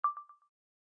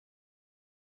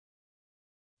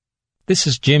This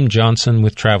is Jim Johnson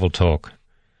with Travel Talk.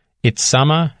 It's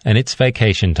summer and it's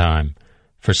vacation time.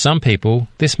 For some people,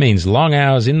 this means long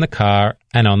hours in the car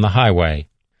and on the highway.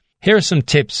 Here are some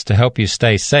tips to help you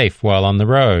stay safe while on the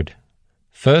road.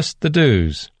 First, the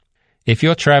do's. If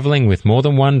you're traveling with more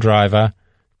than one driver,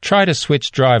 try to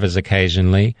switch drivers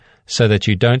occasionally so that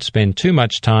you don't spend too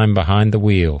much time behind the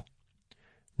wheel.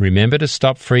 Remember to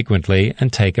stop frequently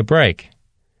and take a break.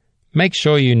 Make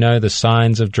sure you know the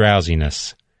signs of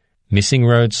drowsiness, missing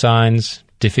road signs,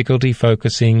 difficulty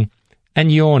focusing, and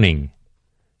yawning.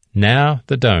 Now,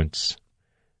 the don'ts.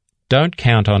 Don't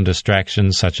count on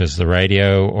distractions such as the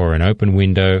radio or an open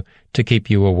window to keep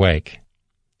you awake.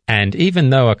 And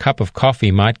even though a cup of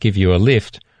coffee might give you a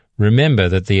lift, remember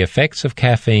that the effects of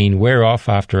caffeine wear off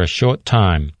after a short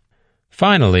time.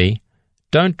 Finally,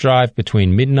 don't drive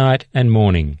between midnight and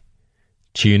morning.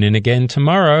 Tune in again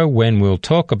tomorrow when we'll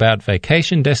talk about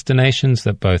vacation destinations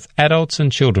that both adults and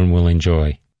children will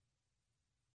enjoy.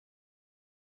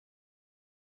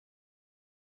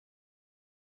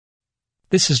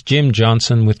 This is Jim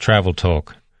Johnson with Travel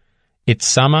Talk. It's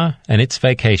summer and it's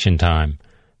vacation time.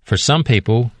 For some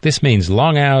people, this means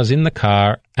long hours in the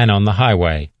car and on the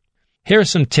highway. Here are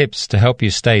some tips to help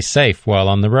you stay safe while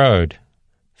on the road.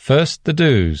 First, the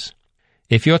do's.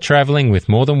 If you're traveling with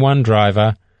more than one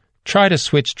driver, try to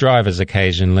switch drivers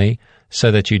occasionally so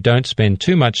that you don't spend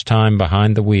too much time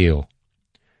behind the wheel.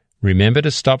 Remember to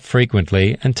stop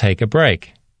frequently and take a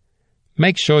break.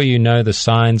 Make sure you know the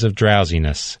signs of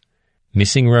drowsiness,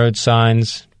 missing road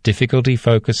signs, difficulty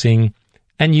focusing,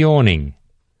 and yawning.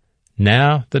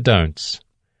 Now, the don'ts.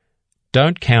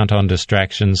 Don't count on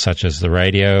distractions such as the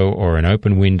radio or an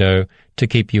open window to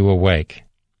keep you awake.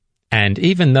 And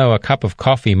even though a cup of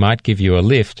coffee might give you a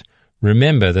lift,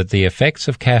 remember that the effects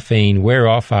of caffeine wear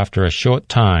off after a short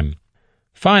time.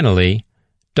 Finally,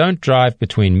 don't drive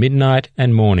between midnight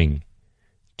and morning.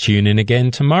 Tune in again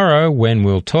tomorrow when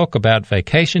we'll talk about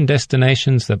vacation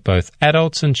destinations that both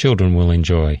adults and children will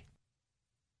enjoy.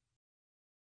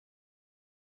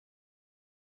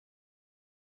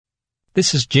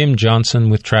 This is Jim Johnson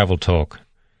with Travel Talk.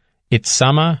 It's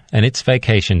summer and it's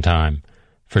vacation time.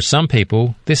 For some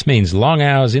people, this means long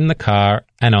hours in the car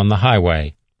and on the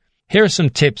highway. Here are some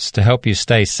tips to help you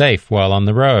stay safe while on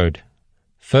the road.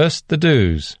 First, the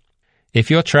do's. If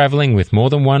you're traveling with more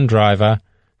than one driver,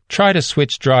 try to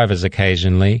switch drivers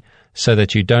occasionally so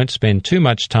that you don't spend too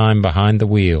much time behind the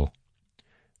wheel.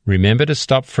 Remember to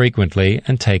stop frequently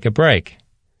and take a break.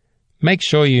 Make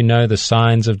sure you know the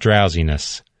signs of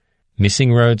drowsiness,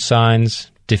 missing road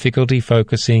signs, difficulty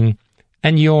focusing,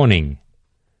 and yawning.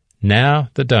 Now,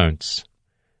 the don'ts.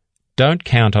 Don't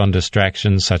count on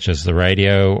distractions such as the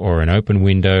radio or an open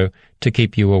window to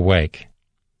keep you awake.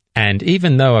 And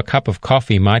even though a cup of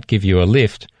coffee might give you a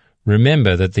lift,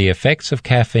 remember that the effects of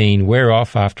caffeine wear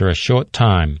off after a short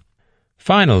time.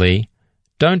 Finally,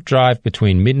 don't drive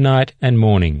between midnight and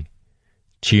morning.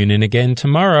 Tune in again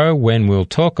tomorrow when we'll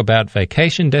talk about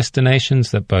vacation destinations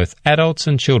that both adults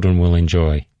and children will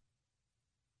enjoy.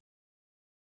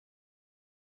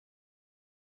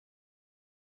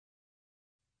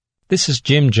 This is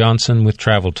Jim Johnson with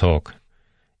Travel Talk.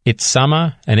 It's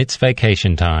summer and it's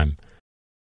vacation time.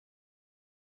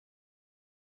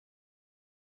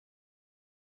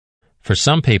 For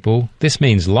some people, this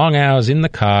means long hours in the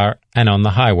car and on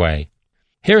the highway.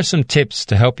 Here are some tips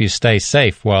to help you stay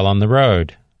safe while on the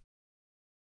road.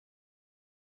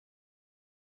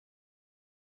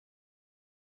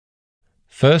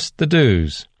 First, the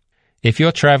do's. If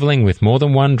you're traveling with more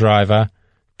than one driver,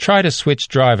 try to switch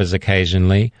drivers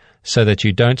occasionally so that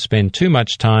you don't spend too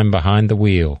much time behind the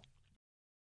wheel.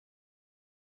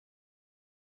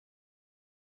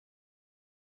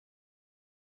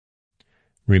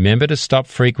 Remember to stop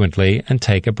frequently and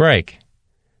take a break.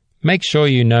 Make sure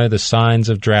you know the signs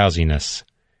of drowsiness,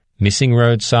 missing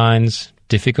road signs,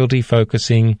 difficulty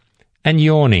focusing, and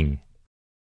yawning.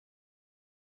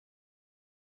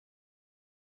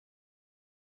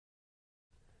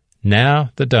 Now,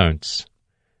 the don'ts.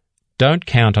 Don't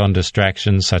count on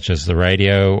distractions such as the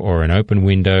radio or an open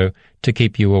window to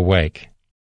keep you awake.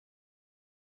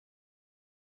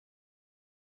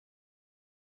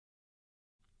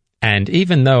 And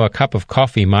even though a cup of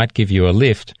coffee might give you a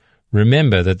lift,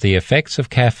 remember that the effects of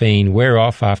caffeine wear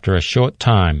off after a short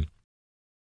time.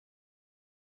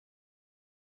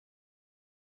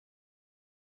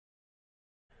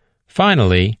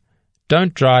 Finally,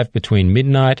 don't drive between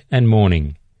midnight and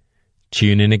morning.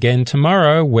 Tune in again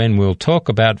tomorrow when we'll talk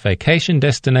about vacation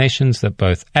destinations that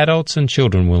both adults and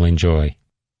children will enjoy.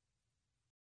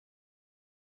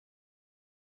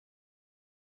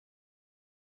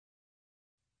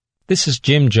 This is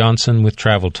Jim Johnson with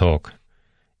Travel Talk.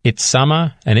 It's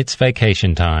summer and it's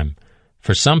vacation time.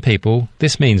 For some people,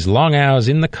 this means long hours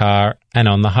in the car and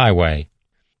on the highway.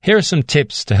 Here are some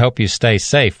tips to help you stay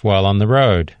safe while on the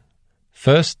road.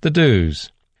 First, the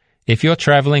do's. If you're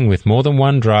traveling with more than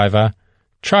one driver,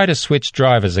 try to switch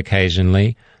drivers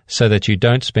occasionally so that you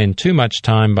don't spend too much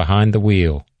time behind the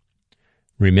wheel.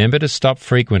 Remember to stop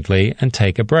frequently and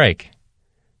take a break.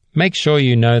 Make sure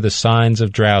you know the signs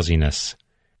of drowsiness,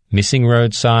 missing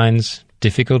road signs,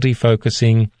 difficulty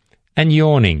focusing, and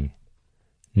yawning.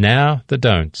 Now, the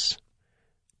don'ts.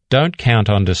 Don't count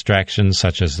on distractions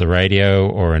such as the radio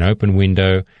or an open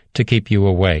window to keep you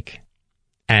awake.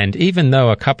 And even though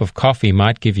a cup of coffee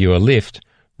might give you a lift,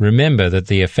 remember that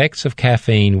the effects of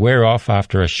caffeine wear off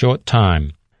after a short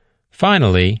time.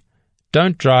 Finally,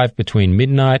 don't drive between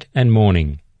midnight and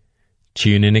morning.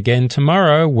 Tune in again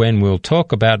tomorrow when we'll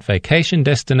talk about vacation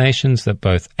destinations that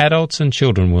both adults and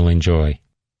children will enjoy.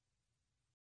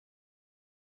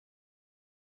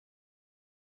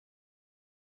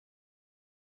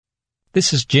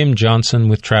 This is Jim Johnson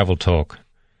with Travel Talk.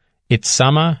 It's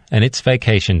summer and it's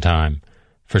vacation time.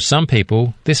 For some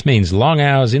people, this means long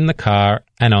hours in the car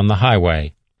and on the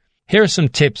highway. Here are some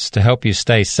tips to help you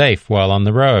stay safe while on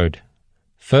the road.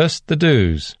 First, the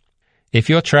do's. If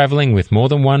you're traveling with more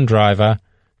than one driver,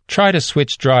 try to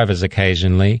switch drivers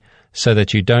occasionally so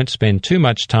that you don't spend too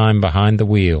much time behind the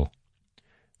wheel.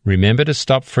 Remember to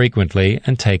stop frequently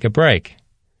and take a break.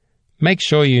 Make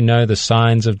sure you know the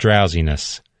signs of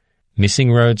drowsiness,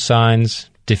 missing road signs,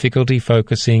 difficulty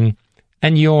focusing,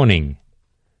 and yawning.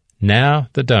 Now,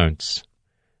 the don'ts.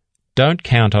 Don't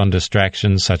count on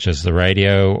distractions such as the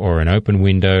radio or an open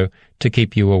window to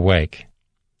keep you awake.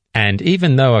 And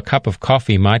even though a cup of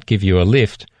coffee might give you a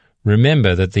lift,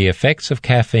 remember that the effects of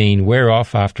caffeine wear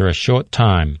off after a short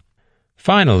time.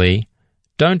 Finally,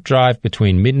 don't drive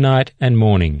between midnight and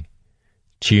morning.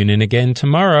 Tune in again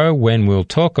tomorrow when we'll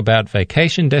talk about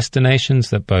vacation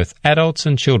destinations that both adults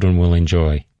and children will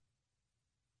enjoy.